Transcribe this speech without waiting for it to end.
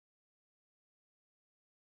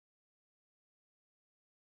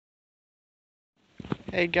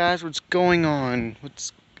Hey guys, what's going on?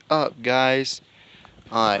 What's up, guys?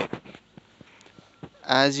 Alright,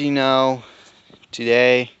 as you know,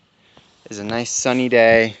 today is a nice sunny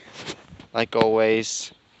day, like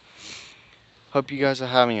always. Hope you guys are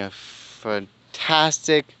having a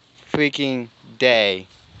fantastic freaking day.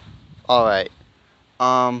 Alright,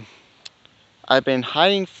 I've been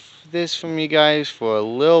hiding this from you guys for a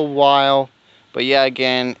little while, but yeah,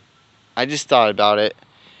 again, I just thought about it.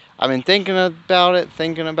 I've been thinking about it.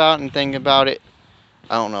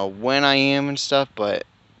 I don't know when I am and stuff, but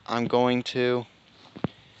I'm going to.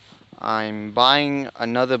 I'm buying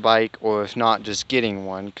another bike, or if not, just getting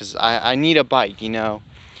one, because I need a bike, you know.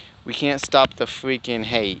 We can't stop the freaking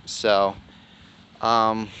hate, so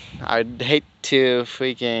I'd hate to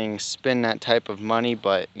freaking spend that type of money,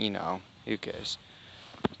 but, you know, who cares.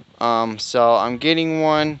 So I'm getting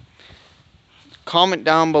one. Comment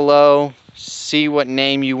down below, see what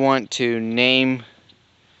name you want to name,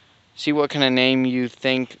 see what kind of name you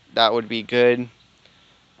think that would be good.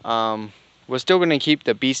 We're still going to keep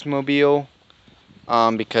the Beastmobile,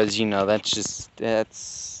 because, you know,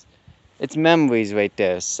 it's memories right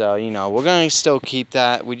there. So, you know, we're going to still keep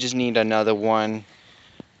that. We just need another one.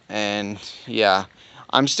 And, yeah,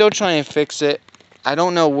 I'm still trying to fix it. I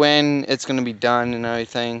don't know when it's going to be done and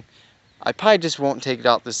everything. I probably just won't take it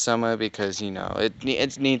out this summer because, you know, it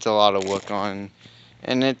needs a lot of work on.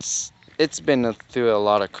 And it's been through a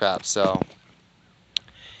lot of crap. So,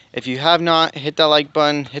 if you have not, hit that like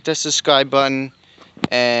button, hit the subscribe button,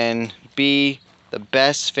 and be the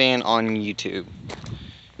best fan on YouTube.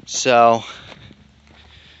 So,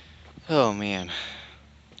 oh man,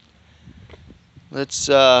 let's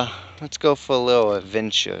go for a little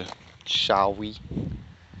adventure, shall we?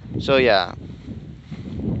 So yeah,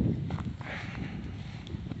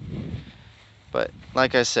 but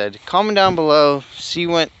like I said, comment down below, see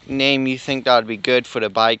what name you think that would be good for the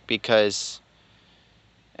bike,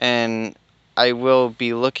 and I will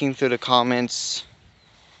be looking through the comments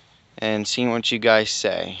and seeing what you guys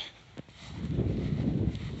say.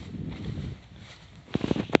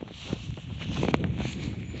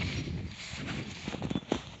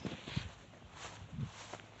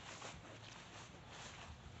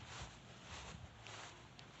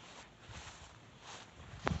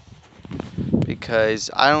 Because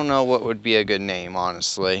I don't know what would be a good name,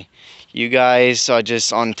 honestly. You guys are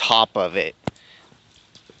just on top of it.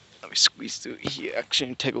 Let me squeeze through here.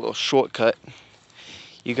 Actually, take a little shortcut.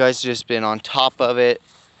 You guys just been on top of it.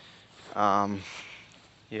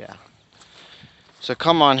 Yeah. So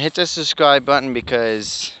come on, hit the subscribe button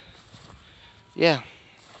because, yeah,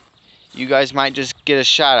 you guys might just get a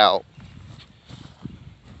shout out.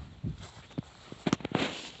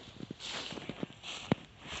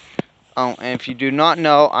 Oh, and if you do not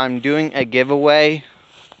know, I'm doing a giveaway,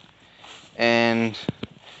 and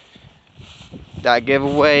that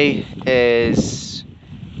giveaway is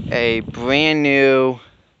a brand new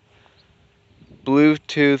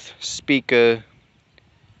Bluetooth speaker,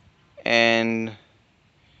 and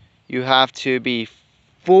you have to be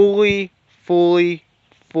fully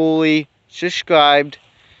subscribed.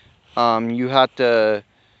 You have to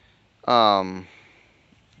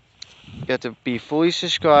be fully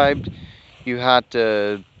subscribed. You have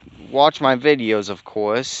to watch my videos, of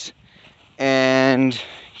course, and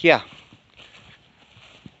yeah.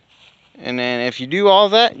 And then if you do all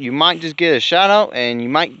that, you might just get a shout out, and you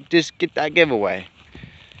might just get that giveaway.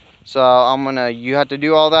 So you have to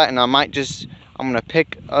do all that, and I'm gonna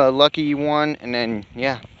pick a lucky one, and then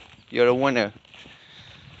yeah, you're the winner.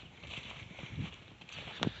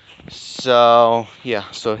 So yeah,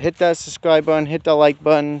 so hit that subscribe button, hit that like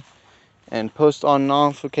button, and post on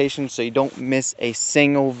notifications so you don't miss a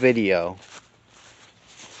single video.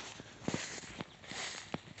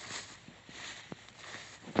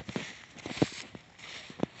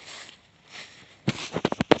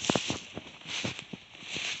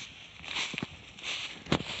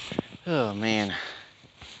 Oh man,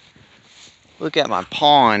 look at my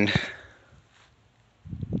pond.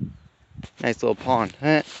 Nice little pond,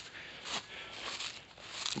 huh?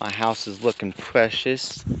 My house is looking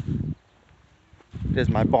precious. There's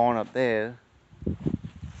my barn up there.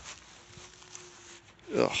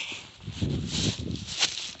 Ugh.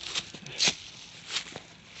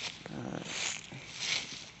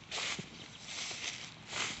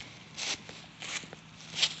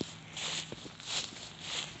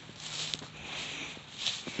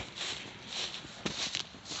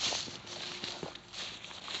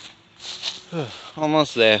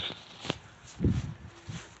 Almost there.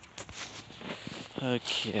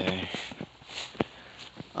 Okay.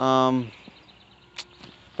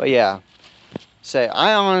 But yeah.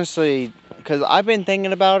 I honestly because I've been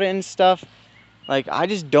thinking about it and stuff. Like, I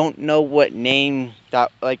just don't know what name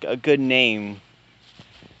that, like, a good name.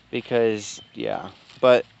 Because, yeah.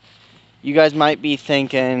 But you guys might be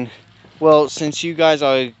thinking, well, since you're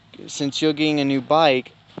getting a new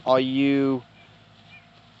bike, are you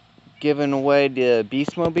giving away the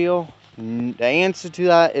Beastmobile? The answer to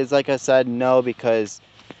that is, like I said, no, because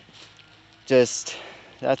just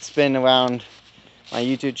that's been around my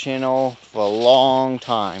YouTube channel for a long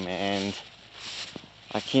time, and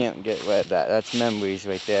I can't get rid of that. That's memories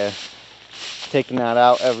right there. Taking that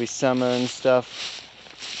out every summer and stuff.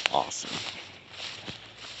 Awesome.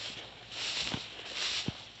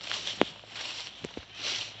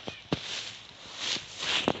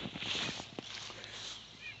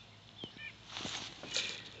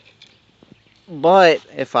 But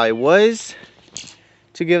if I was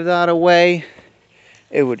to give that away,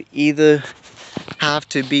 it would either have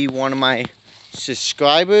to be one of my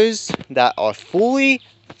subscribers that are fully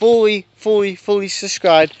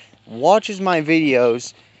subscribed, watches my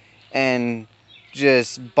videos, and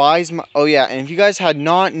just buys my... Oh yeah, and if you guys had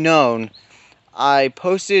not known, I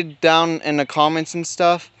posted down in the comments and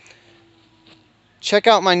stuff, check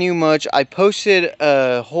out my new merch. I posted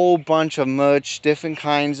a whole bunch of merch, different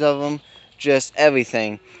kinds of them, just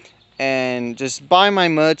everything. And just buy my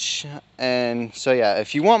merch. And so yeah,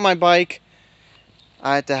 if you want my bike,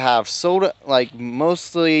 I had to have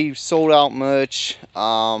mostly sold out merch.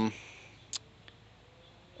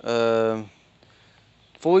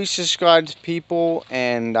 Fully subscribed people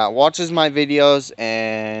and that watches my videos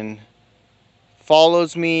and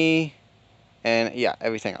follows me, and yeah,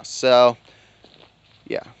 everything else. So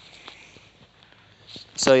yeah.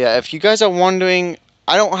 So yeah, if you guys are wondering,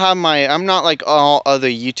 I'm not like all other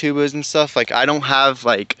YouTubers and stuff. Like, I don't have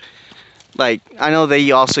like I know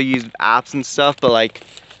they also use apps and stuff, but like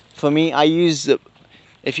for me, I use the...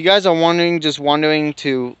 If you guys are wondering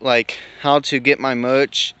to like how to get my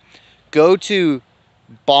merch, go to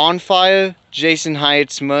Bonfire Jason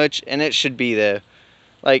Hyatt's merch, and it should be there.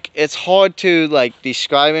 Like, it's hard to like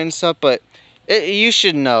describe it and stuff, but you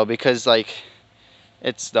should know, because like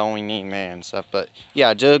it's the only name there and stuff. But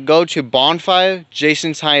yeah, just go to Bonfire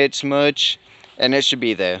Jason Hyatt's merch, and it should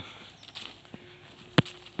be there.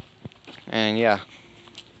 And yeah.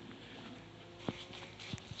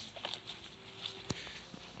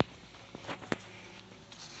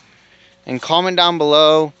 And comment down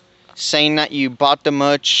below saying that you bought the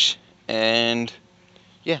merch, and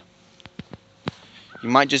yeah, you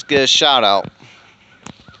might just get a shout out.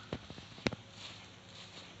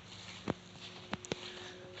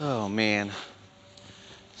 Oh man,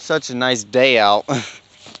 such a nice day out.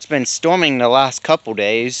 It's been storming the last couple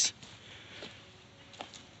days.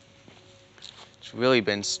 It's really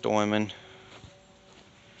been storming.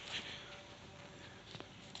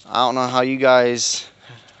 I don't know how you guys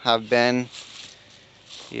have been.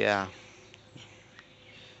 Yeah.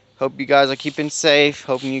 Hope you guys are keeping safe.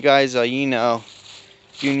 Hoping you guys are,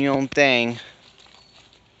 doing your own thing.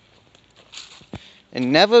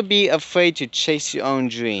 And never be afraid to chase your own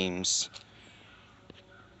dreams.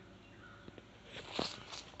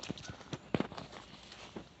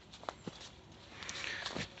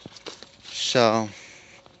 So,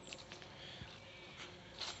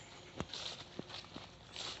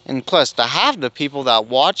 and plus, the half the people that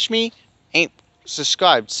watch me ain't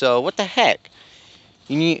subscribed. So what the heck?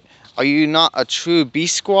 Are you not a true B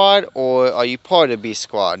Squad, or are you part of B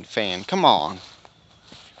Squad fan? Come on.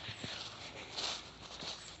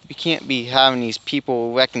 We can't be having these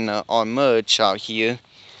people wrecking our merch out here.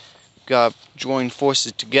 Gotta join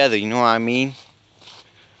forces together, you know what I mean?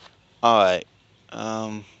 Alright.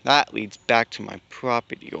 That leads back to my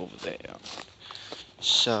property over there.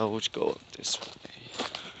 So let's go up this way.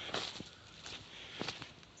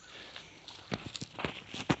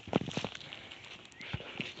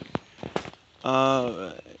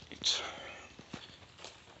 Alright.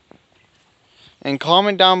 And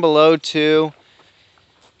comment down below too.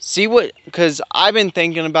 See what, because I've been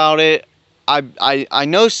thinking about it. I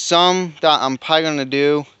know some that I'm probably gonna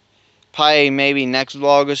do. Probably maybe next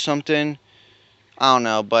vlog or something. I don't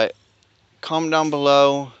know, but comment down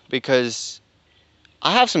below, because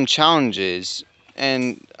I have some challenges,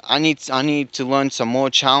 and I need to learn some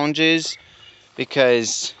more challenges,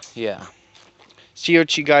 because yeah. See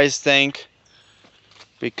what you guys think,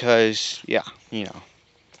 because yeah,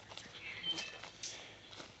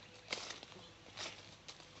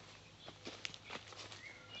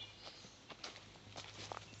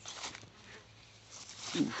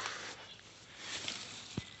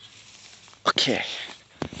 Okay,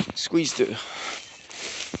 squeeze through.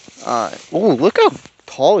 Alright. Oh, look how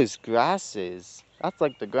tall his grass is. That's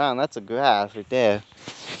like the ground. That's a grass right there.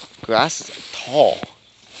 Grass is tall.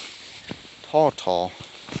 Tall.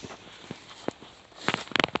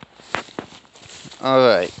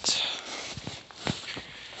 Alright.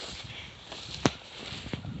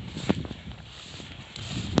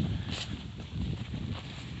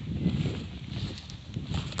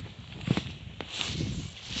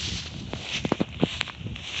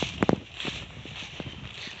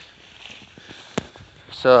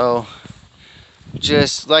 So,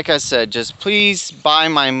 just like I said, just please buy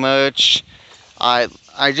my merch. I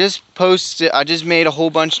just posted, I just made a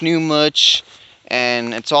whole bunch new merch,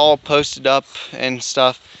 and it's all posted up and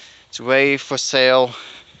stuff. It's ready for sale.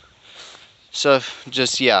 So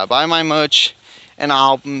just, yeah, buy my merch, and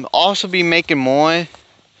I'll also be making more,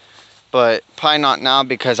 but probably not now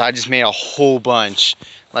because I just made a whole bunch.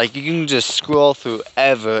 Like, you can just scroll through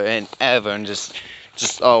ever and ever and just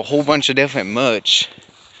a whole bunch of different merch.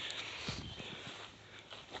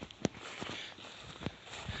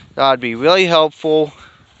 That would be really helpful,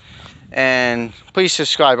 and please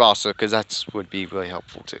subscribe also, because that would be really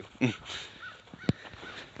helpful too.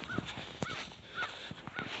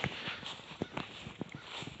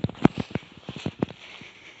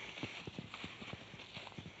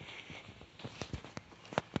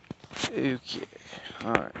 Okay,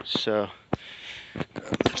 alright, so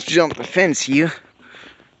let's jump the fence here.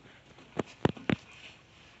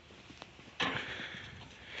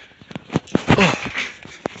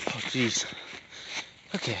 Oh, jeez.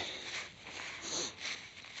 Okay.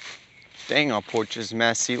 Dang, our porch is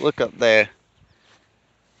messy. Look up there. I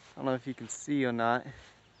don't know if you can see or not.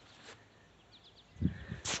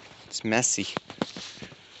 It's messy.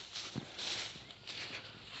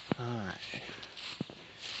 Alright.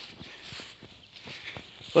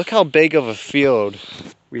 Look how big of a field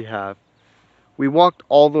we have. We walked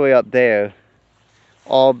all the way up there,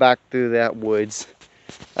 all back through that woods.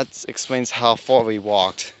 That explains how far we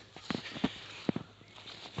walked.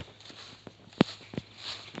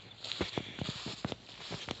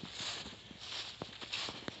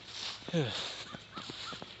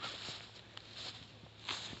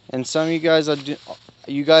 And some of you guys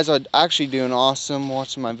are actually doing awesome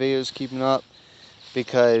watching my videos, keeping up,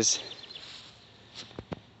 because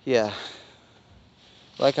yeah,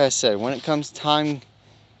 like I said, when it comes time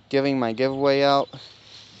giving my giveaway out,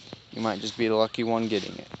 you might just be the lucky one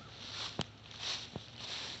getting it.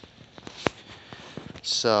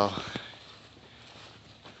 So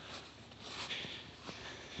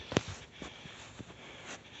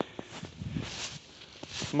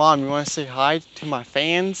Mom, you want to say hi to my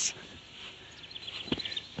fans?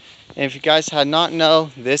 And if you guys had not know,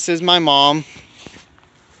 this is my mom.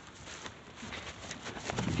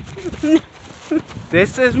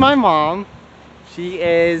 This is my mom. She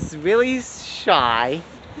is really shy.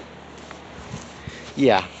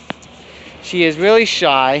 Yeah. She is really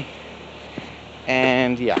shy.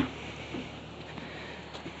 And yeah.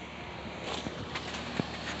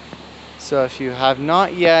 So if you have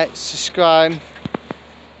not yet, subscribe.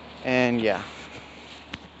 And yeah.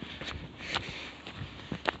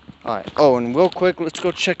 Alright. Oh, and real quick, let's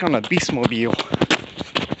go check on the Beastmobile.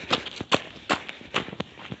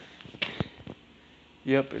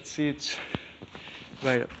 Yep, it's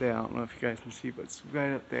right up there. I don't know if you guys can see, but it's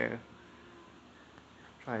right up there.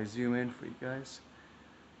 Try to zoom in for you guys.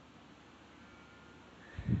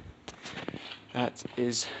 That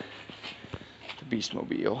is the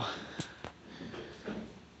Beastmobile.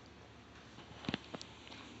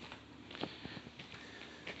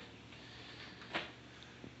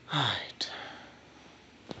 Alright.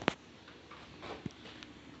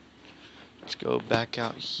 Let's go back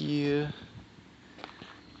out here.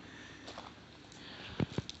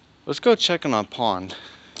 Let's go check on our pond.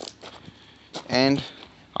 And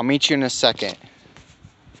I'll meet you in a second.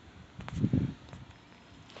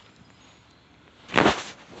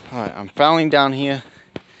 Alright, I'm finally down here.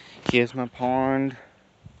 Here's my pond.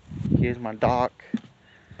 Here's my dock.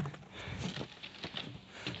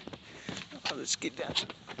 Let's get down.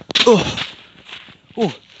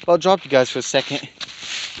 Oh, I'll drop you guys for a second.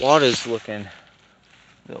 Water's looking.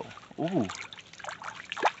 Ooh.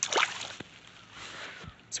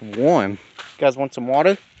 It's warm. You guys want some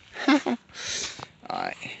water?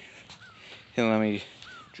 Alright. Here, let me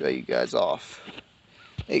dry you guys off.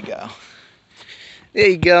 There you go. There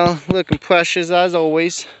you go. Looking precious as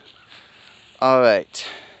always. Alright.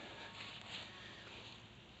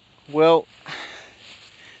 Well,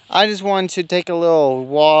 I just wanted to take a little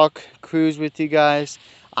walk, cruise with you guys.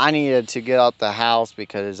 I needed to get out the house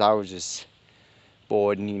because I was just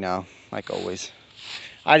bored, you know, like always.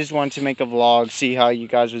 I just wanted to make a vlog, see how you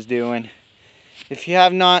guys was doing. If you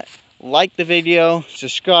have not like the video,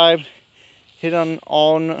 subscribe, hit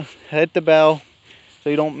the bell so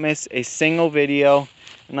you don't miss a single video.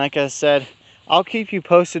 And like I said, I'll keep you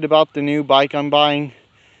posted about the new bike I'm buying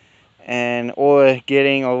or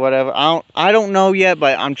getting or whatever. I don't know yet,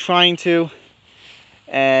 but I'm trying to.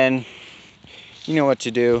 And you know what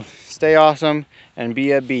to do. Stay awesome and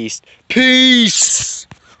be a beast. Peace.